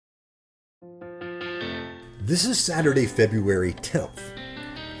This is Saturday, February 10th.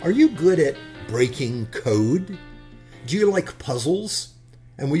 Are you good at breaking code? Do you like puzzles?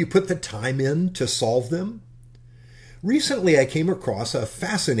 And will you put the time in to solve them? Recently, I came across a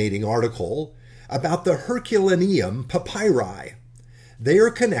fascinating article about the Herculaneum papyri. They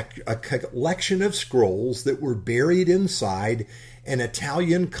are a collection of scrolls that were buried inside an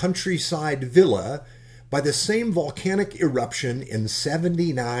Italian countryside villa by the same volcanic eruption in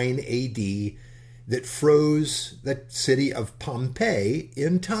 79 AD that froze the city of Pompeii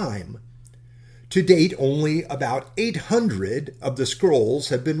in time. To date, only about 800 of the scrolls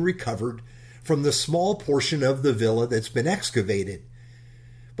have been recovered from the small portion of the villa that's been excavated.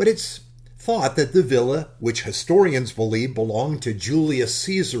 But it's thought that the villa, which historians believe belonged to Julius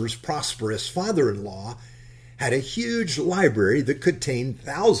Caesar's prosperous father-in-law, had a huge library that contained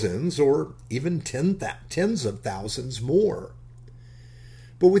thousands or even tens of thousands more.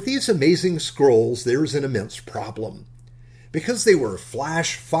 But with these amazing scrolls, there's an immense problem. Because they were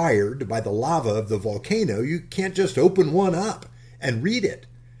flash-fired by the lava of the volcano, you can't just open one up and read it.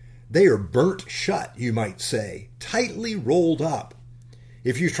 They are burnt shut, you might say, tightly rolled up.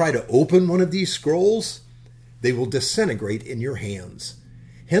 If you try to open one of these scrolls, they will disintegrate in your hands.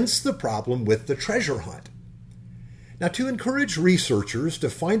 Hence the problem with the treasure hunt. Now, to encourage researchers to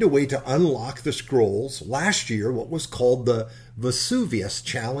find a way to unlock the scrolls, last year what was called the Vesuvius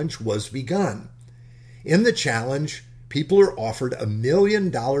Challenge was begun. In the challenge, people are offered $1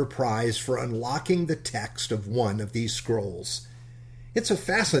 million prize for unlocking the text of one of these scrolls. It's a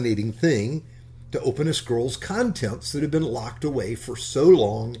fascinating thing to open a scroll's contents that have been locked away for so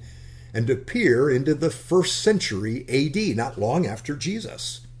long and to peer into the 1st century AD, not long after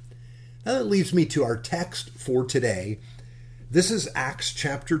Jesus. Now that leads me to our text for today. This is Acts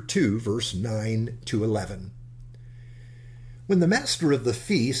chapter 2, verse 9 to 11. When the master of the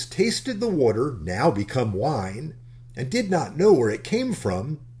feast tasted the water, now become wine, and did not know where it came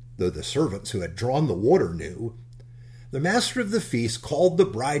from, though the servants who had drawn the water knew, the master of the feast called the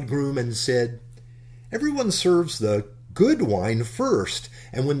bridegroom and said, "Everyone serves the good wine first,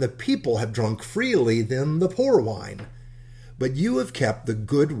 and when the people have drunk freely, then the poor wine. But you have kept the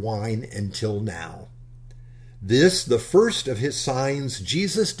good wine until now." This, the first of his signs,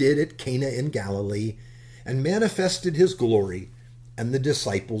 Jesus did at Cana in Galilee, and manifested his glory, and the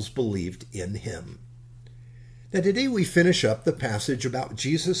disciples believed in him. Now today we finish up the passage about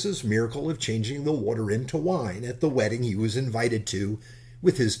Jesus' miracle of changing the water into wine at the wedding he was invited to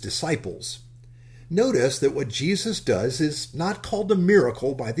with his disciples. Notice that what Jesus does is not called a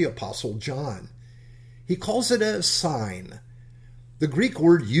miracle by the Apostle John. He calls it a sign. The Greek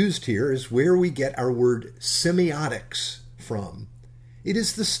word used here is where we get our word semiotics from. It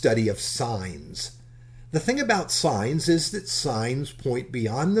is the study of signs. The thing about signs is that signs point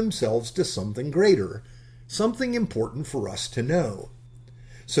beyond themselves to something greater, something important for us to know.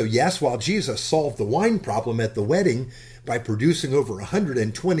 So yes, while Jesus solved the wine problem at the wedding by producing over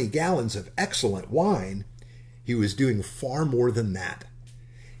 120 gallons of excellent wine, he was doing far more than that.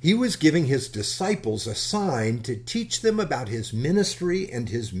 He was giving his disciples a sign to teach them about his ministry and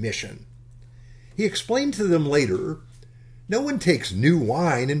his mission. He explained to them later, "No one takes new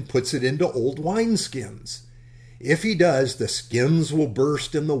wine and puts it into old wineskins. If he does, the skins will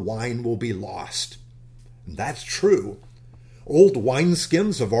burst and the wine will be lost." And that's true. Old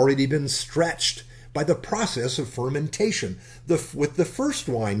wineskins have already been stretched by the process of fermentation, with the first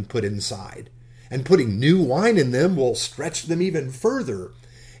wine put inside. And putting new wine in them will stretch them even further.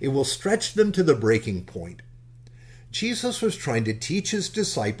 It will stretch them to the breaking point. Jesus was trying to teach his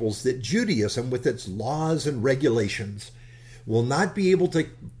disciples that Judaism, with its laws and regulations, will not be able to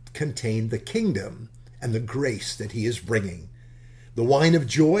contain the kingdom and the grace that he is bringing. The wine of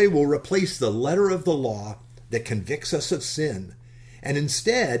joy will replace the letter of the law that convicts us of sin, and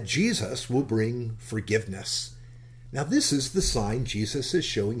instead Jesus will bring forgiveness. Now this is the sign Jesus is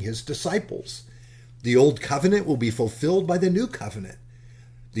showing his disciples. The old covenant will be fulfilled by the new covenant.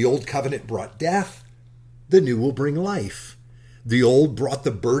 The old covenant brought death. The new will bring life. The old brought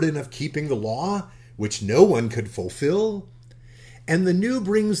the burden of keeping the law, which no one could fulfill. And the new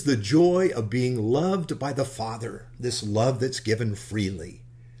brings the joy of being loved by the Father, this love that's given freely.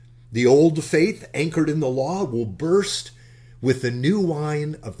 The old faith anchored in the law will burst with the new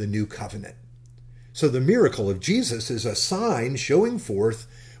wine of the new covenant. So the miracle of Jesus is a sign showing forth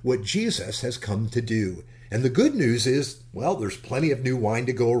what Jesus has come to do. And the good news is, well, there's plenty of new wine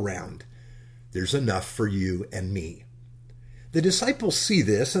to go around. There's enough for you and me. The disciples see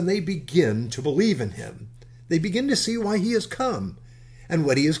this and they begin to believe in him. They begin to see why he has come and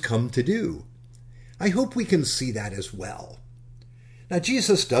what he has come to do. I hope we can see that as well. Now,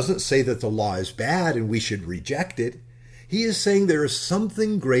 Jesus doesn't say that the law is bad and we should reject it. He is saying there is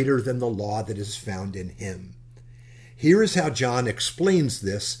something greater than the law that is found in him. Here is how John explains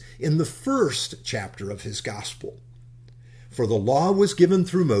this in the first chapter of his gospel. For the law was given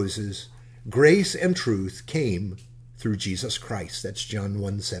through Moses, grace and truth came through Jesus Christ. That's John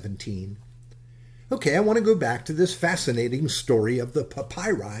 1:17. Okay, I want to go back to this fascinating story of the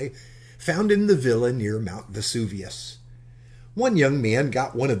papyri found in the villa near Mount Vesuvius. One young man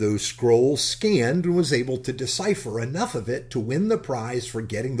got one of those scrolls scanned and was able to decipher enough of it to win the prize for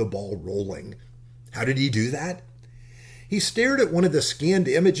getting the ball rolling. How did he do that? He stared at one of the scanned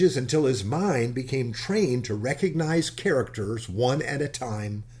images until his mind became trained to recognize characters one at a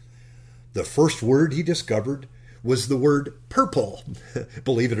time. The first word he discovered was the word purple,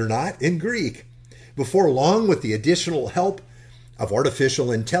 believe it or not, in Greek. Before long, with the additional help of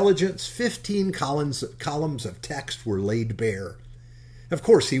artificial intelligence, 15 columns of text were laid bare. Of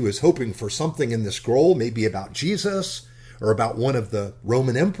course, he was hoping for something in the scroll, maybe about Jesus or about one of the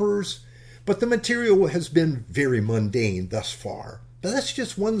Roman emperors, but the material has been very mundane thus far. But that's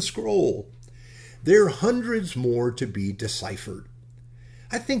just one scroll. There are hundreds more to be deciphered.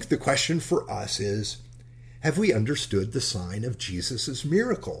 I think the question for us is, have we understood the sign of Jesus'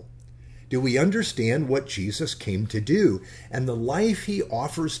 miracle? Do we understand what Jesus came to do and the life he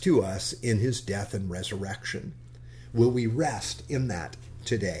offers to us in his death and resurrection? Will we rest in that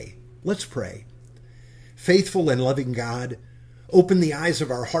today? Let's pray. Faithful and loving God, open the eyes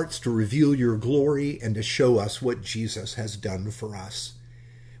of our hearts to reveal your glory and to show us what Jesus has done for us.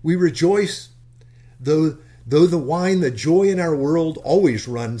 We rejoice, though the joy in our world always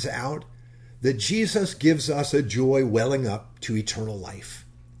runs out, that Jesus gives us a joy welling up to eternal life.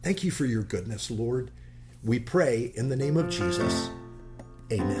 Thank you for your goodness, Lord. We pray in the name of Jesus.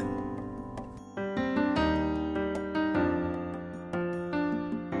 Amen.